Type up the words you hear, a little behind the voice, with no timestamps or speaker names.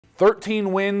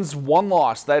13 wins, 1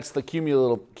 loss. That's the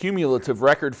cumulative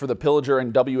record for the Pillager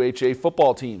and WHA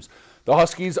football teams. The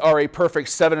Huskies are a perfect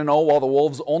 7-0, while the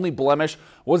Wolves' only blemish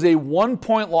was a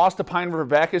 1-point loss to Pine River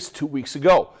Bacchus 2 weeks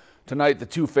ago. Tonight, the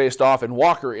two faced off in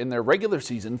Walker in their regular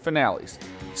season finales.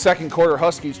 Second quarter,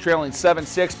 Huskies trailing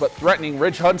 7-6, but threatening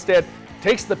Ridge Hunstead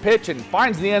takes the pitch and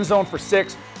finds the end zone for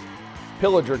 6.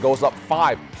 Pillager goes up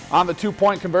 5 on the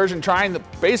 2-point conversion, trying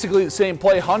basically the same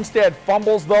play. Hunstead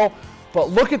fumbles though, but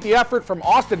look at the effort from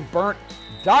Austin Burnt,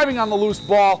 diving on the loose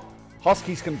ball.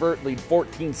 Huskies convert, lead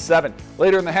 14-7.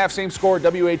 Later in the half, same score,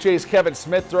 WHA's Kevin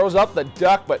Smith throws up the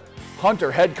duck, but Hunter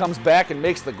Head comes back and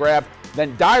makes the grab,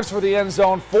 then dives for the end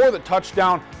zone for the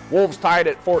touchdown. Wolves tied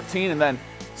at 14, and then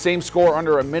same score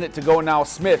under a minute to go now.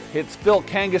 Smith hits Phil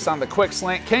Kangas on the quick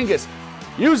slant. Kangas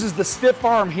uses the stiff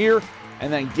arm here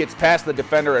and then gets past the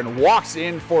defender and walks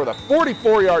in for the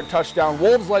 44-yard touchdown.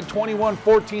 Wolves led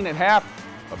 21-14 at half,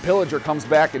 but Pillager comes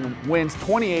back and wins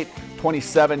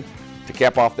 28-27 to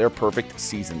cap off their perfect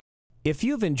season. If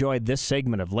you've enjoyed this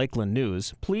segment of Lakeland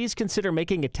News, please consider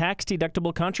making a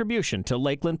tax-deductible contribution to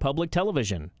Lakeland Public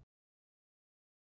Television.